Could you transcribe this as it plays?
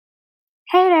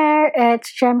Hey there,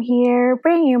 it's Jem here,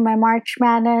 bringing you my March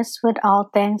Madness with all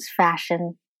things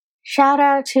fashion. Shout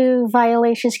out to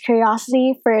Violacious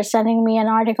Curiosity for sending me an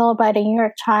article by the New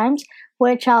York Times,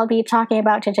 which I'll be talking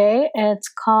about today. It's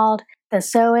called The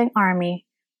Sewing Army.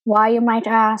 Why, you might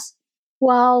ask?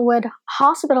 Well, with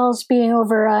hospitals being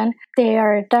overrun, they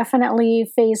are definitely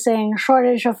facing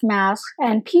shortage of masks,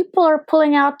 and people are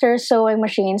pulling out their sewing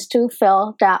machines to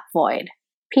fill that void.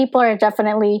 People are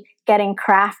definitely getting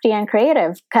crafty and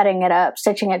creative, cutting it up,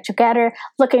 stitching it together,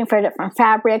 looking for different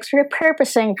fabrics,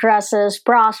 repurposing dresses,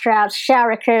 bra straps,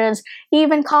 shower curtains,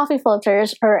 even coffee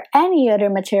filters, or any other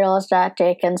materials that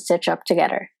they can stitch up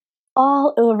together.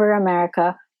 All over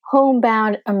America,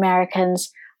 homebound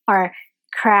Americans are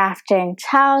crafting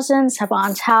thousands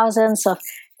upon thousands of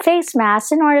face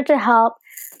masks in order to help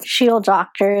shield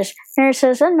doctors,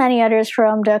 nurses, and many others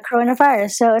from the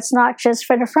coronavirus. So it's not just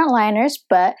for the frontliners,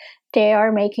 but they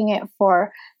are making it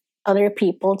for other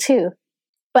people too.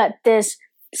 But this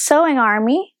sewing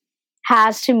army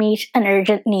has to meet an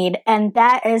urgent need, and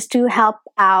that is to help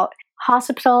out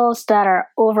hospitals that are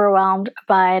overwhelmed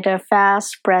by the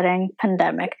fast spreading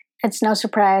pandemic. It's no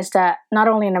surprise that not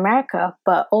only in America,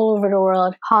 but all over the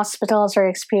world, hospitals are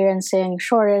experiencing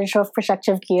shortage of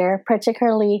protective gear,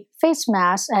 particularly face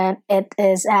masks, and it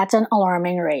is at an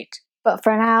alarming rate. But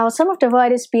for now, some of the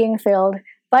void is being filled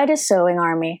by the sewing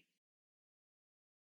army.